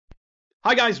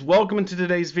Hi guys, welcome into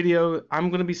today's video. I'm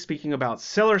going to be speaking about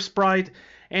SellerSprite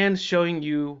and showing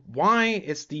you why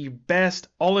it's the best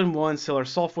all-in-one seller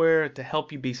software to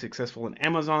help you be successful in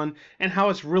Amazon and how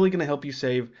it's really going to help you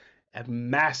save a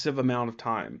massive amount of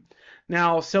time.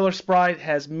 Now, SellerSprite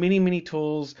has many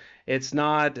tools. It's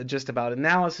not just about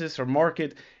analysis or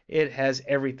market. It has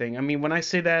everything. I mean, when I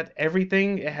say that,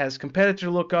 everything, it has competitor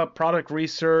lookup, product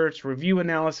research, review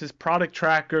analysis, product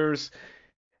trackers.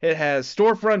 It has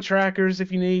storefront trackers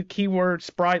if you need. Keyword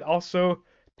Sprite also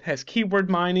has keyword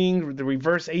mining, the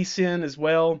reverse ASIN as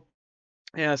well.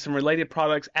 Some related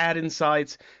products, ad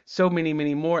insights, so many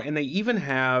more. And they even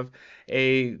have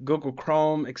a Google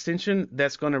Chrome extension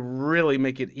that's going to really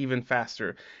make it even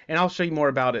faster. And I'll show you more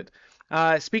about it.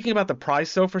 Speaking about the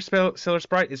price, though, for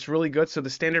SellerSprite, it's really good. So the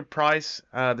standard price,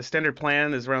 the standard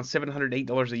plan is around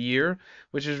 $708 a year,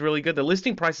 which is really good. The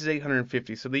listing price is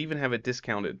 $850, so they even have it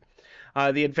discounted.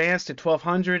 The advanced at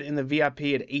 1200 and the VIP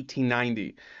at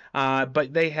 1890.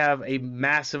 But they have a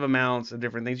massive amounts of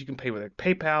different things. You can pay with a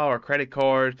PayPal or credit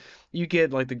card. You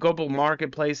get like the global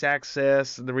marketplace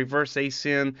access, the reverse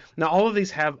ASIN. Now all of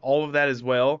these have all of that as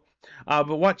well.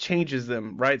 But what changes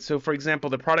them, right? So for example,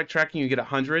 the product tracking, you get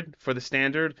 100 for the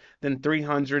standard, then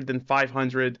 300, then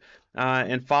 500,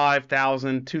 and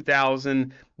 5,000,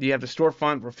 2,000. You have the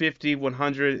storefront for 50,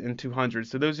 100, and 200.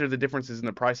 So those are the differences in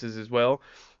the prices as well.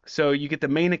 So you get the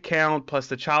main account plus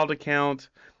the child account,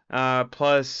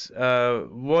 plus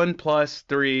 1 plus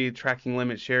 3 tracking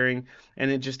limit sharing, and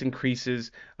it just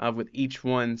increases with each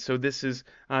one. So this is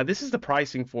the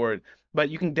pricing for it. But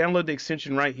you can download the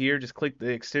extension right here. Just click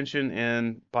the extension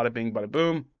and bada bing, bada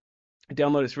boom.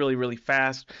 Download it's really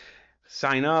fast.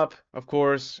 Sign up, of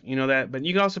course, you know that. But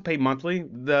you can also pay monthly.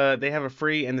 They have a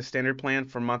free and the standard plan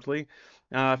for monthly.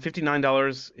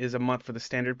 $59 is a month for the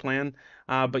standard plan,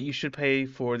 but you should pay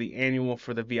for the annual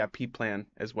for the VIP plan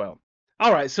as well.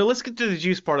 All right, so let's get to the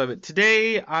juice part of it.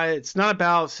 Today, it's not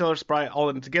about SellerSprite all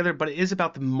of them together, but it is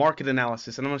about the market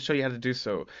analysis, and I'm going to show you how to do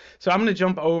so. So I'm going to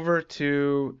jump over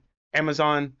to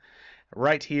Amazon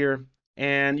right here.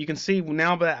 And you can see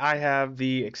now that I have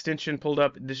the extension pulled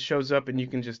up, this shows up and you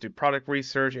can just do product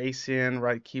research, ASIN,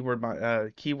 right,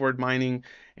 keyword mining,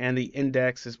 and the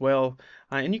index as well.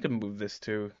 And you can move this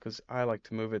too, because I like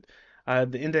to move it.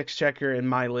 The index checker and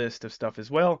my list of stuff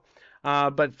as well.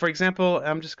 But for example,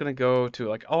 I'm just going to go to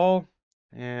like all,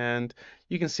 and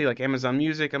you can see like Amazon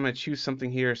Music. I'm going to choose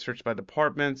something here, search by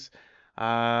departments.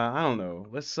 I don't know.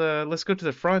 Let's go to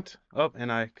the front. Oh,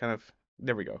 and I kind of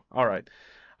there we go. All right.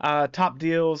 Top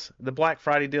deals, the Black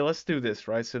Friday deal. Let's do this,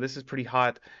 right? So this is pretty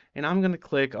hot, and I'm gonna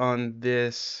click on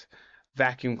this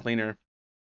vacuum cleaner.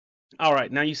 All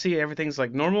right, now you see everything's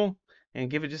like normal,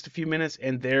 and give it just a few minutes,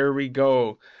 and there we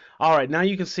go. All right, now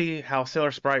you can see how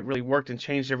SellerSprite really worked and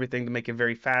changed everything to make it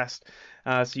very fast.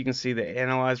 So you can see the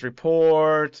analyze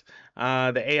report,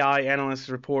 the AI analysis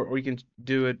report, or you can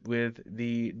do it with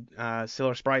the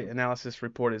SellerSprite analysis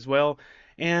report as well.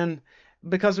 And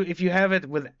because if you have it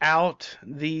without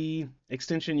the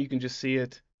extension, you can just see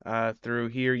it through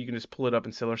here. You can just pull it up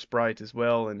in SellerSprite as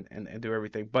well and do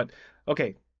everything. But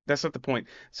okay, that's not the point.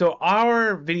 So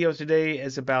our video today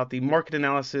is about the market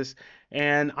analysis,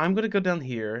 and I'm going to go down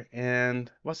here, and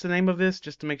what's the name of this,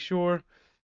 just to make sure?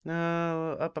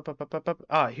 Up.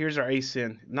 Ah, here's our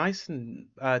ASIN. Nice and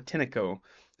Tinico.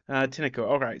 Tinico.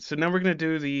 All right, so now we're going to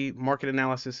do the market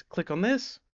analysis. Click on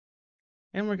this,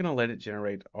 and we're going to let it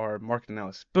generate our market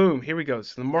analysis. Boom, here we go.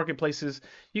 So the marketplaces,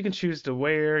 you can choose to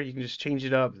where, you can just change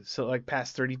it up. So like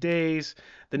past 30 days,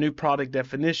 the new product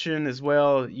definition as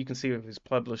well. You can see if it's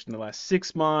published in the last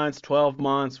 6 months, 12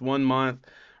 months, 1 month,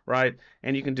 right?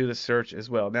 And you can do the search as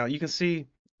well. Now you can see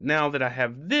now that I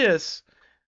have this,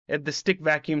 at the stick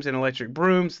vacuums and electric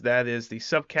brooms, that is the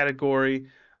subcategory.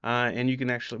 And you can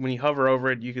actually, when you hover over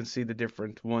it, you can see the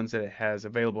different ones that it has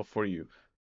available for you.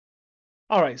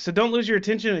 All right, so don't lose your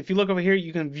attention. If you look over here,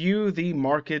 you can view the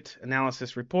market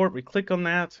analysis report. We click on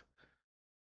that,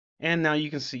 and now you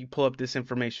can see pull up this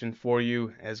information for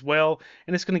you as well.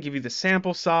 And it's going to give you the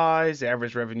sample size, the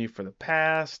average revenue for the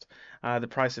past, the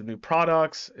price of new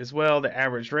products as well, the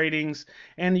average ratings.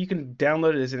 And you can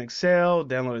download it as an Excel,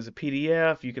 download it as a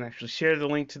PDF. You can actually share the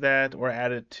link to that or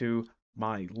add it to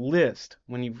my list.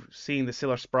 When you've seen the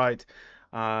SellerSprite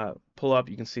pull up,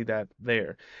 you can see that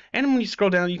there. And when you scroll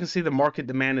down, you can see the market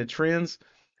demand and trends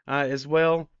as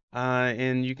well.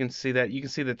 And you can see that you can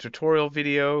see the tutorial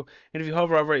video. And if you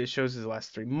hover over it, it shows the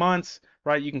last 3 months,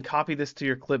 right? You can copy this to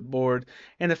your clipboard.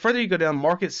 And the further you go down,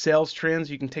 market sales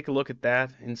trends, you can take a look at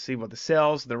that and see what the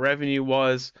sales, the revenue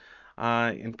was,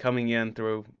 and coming in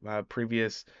through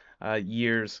previous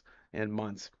years and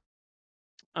months.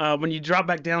 When you drop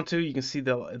back down to, you can see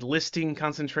the listing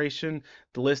concentration,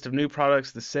 the list of new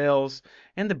products, the sales,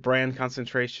 and the brand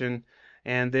concentration,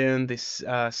 and then the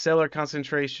seller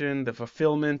concentration, the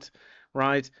fulfillment,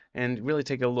 right? And really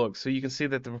take a look. So you can see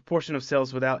that the proportion of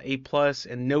sales without A plus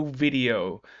and no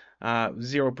video,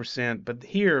 0%. But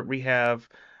here we have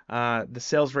the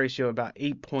sales ratio about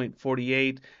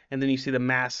 8.48, and then you see the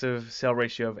massive sale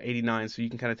ratio of 89. So you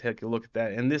can kind of take a look at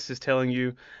that. And this is telling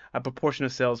you a proportion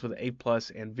of sales with A plus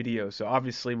and video. So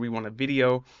obviously we want a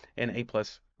video and A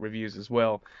plus reviews as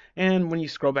well. And when you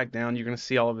scroll back down, you're going to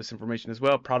see all of this information as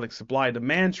well. Product supply,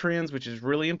 demand trends, which is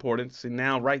really important. So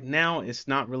now, right now, it's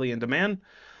not really in demand.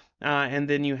 And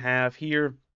then you have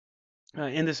here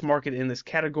in this market, in this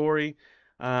category,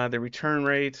 the return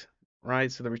rate,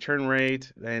 right? So the return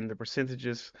rate and the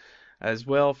percentages as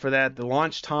well for that, the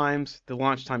launch times, the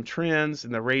launch time trends,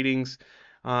 and the ratings.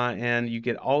 And you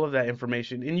get all of that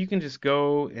information, and you can just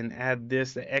go and add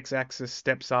this, the x-axis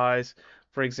step size,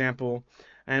 for example.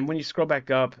 And when you scroll back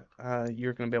up,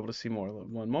 you're going to be able to see more.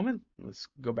 One moment, let's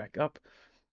go back up.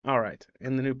 All right,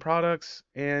 and the new products,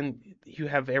 and you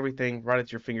have everything right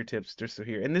at your fingertips just so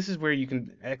here. And this is where you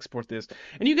can export this,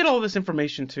 and you get all this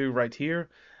information too right here,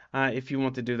 if you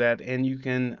want to do that. And you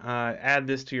can add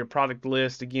this to your product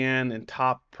list again, and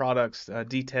top products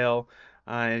detail.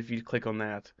 If you click on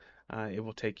that, it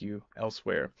will take you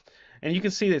elsewhere. And you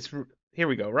can see it's here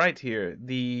we go, right here.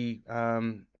 The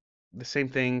same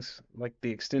things like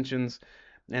the extensions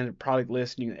and the product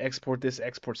list. You can export this,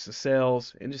 exports to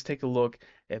sales, and just take a look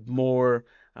at more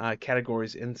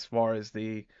categories as far as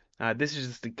the this is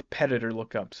just the competitor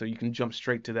lookup, so you can jump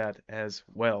straight to that as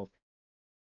well.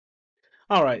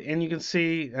 All right, and you can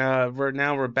see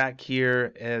we're back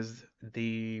here as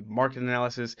the market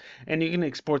analysis, and you can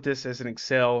export this as an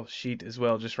Excel sheet as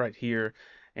well, just right here,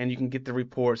 and you can get the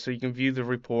report, so you can view the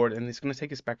report, and it's going to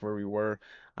take us back where we were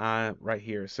right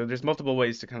here. So there's multiple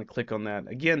ways to kind of click on that.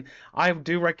 Again, I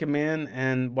do recommend,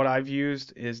 and what I've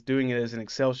used is doing it as an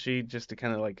Excel sheet just to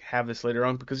kind of like have this later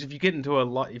on, because if you get into a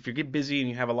lot, if you get busy and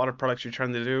you have a lot of products you're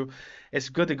trying to do, it's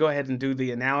good to go ahead and do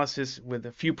the analysis with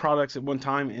a few products at one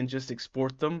time and just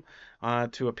export them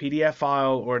to a PDF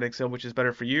file or an Excel, which is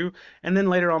better for you. And then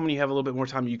later on, when you have a little bit more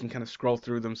time, you can kind of scroll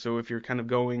through them. So if you're kind of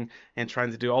going and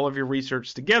trying to do all of your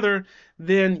research together,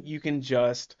 then you can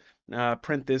just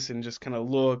print this and just kind of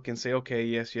look and say, okay,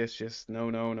 yes, yes, yes, no,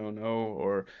 no, no, no,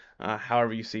 or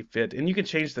however you see fit. And you can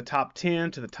change the top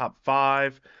 10 to the top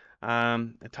 5,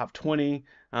 the top 20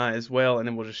 as well, and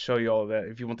then we'll just show you all of that.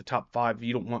 If you want the top 5,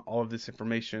 you don't want all of this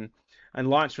information. And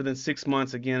launch within 6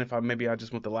 months. Again, if maybe I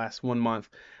just want the last 1 month,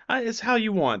 it's how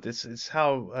you want. It's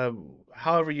how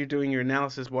however you're doing your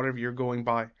analysis, whatever you're going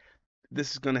by.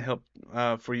 This is going to help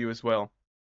for you as well.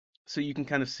 So you can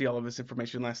kind of see all of this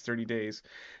information in the last 30 days.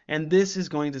 And this is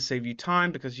going to save you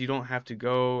time because you don't have to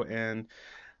go and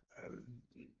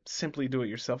simply do it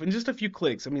yourself in just a few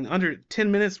clicks. I mean, under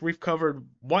 10 minutes, we've covered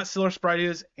what SellerSprite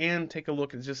is and take a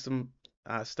look at just some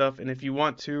stuff. And if you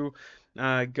want to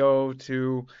go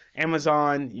to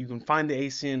Amazon, you can find the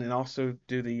ASIN and also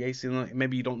do the ASIN.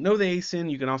 Maybe you don't know the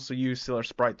ASIN, you can also use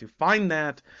SellerSprite to find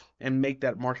that and make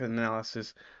that market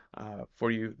analysis for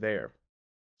you there.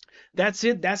 That's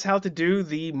it. That's how to do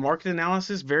the market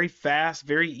analysis. Very fast,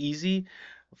 very easy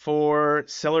for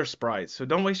SellerSprite. So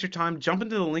don't waste your time. Jump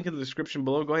into the link in the description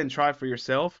below. Go ahead and try it for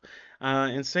yourself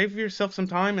and save yourself some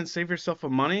time and save yourself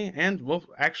some money. And well,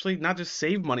 actually, not just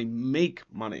save money, make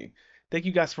money. Thank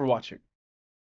you guys for watching.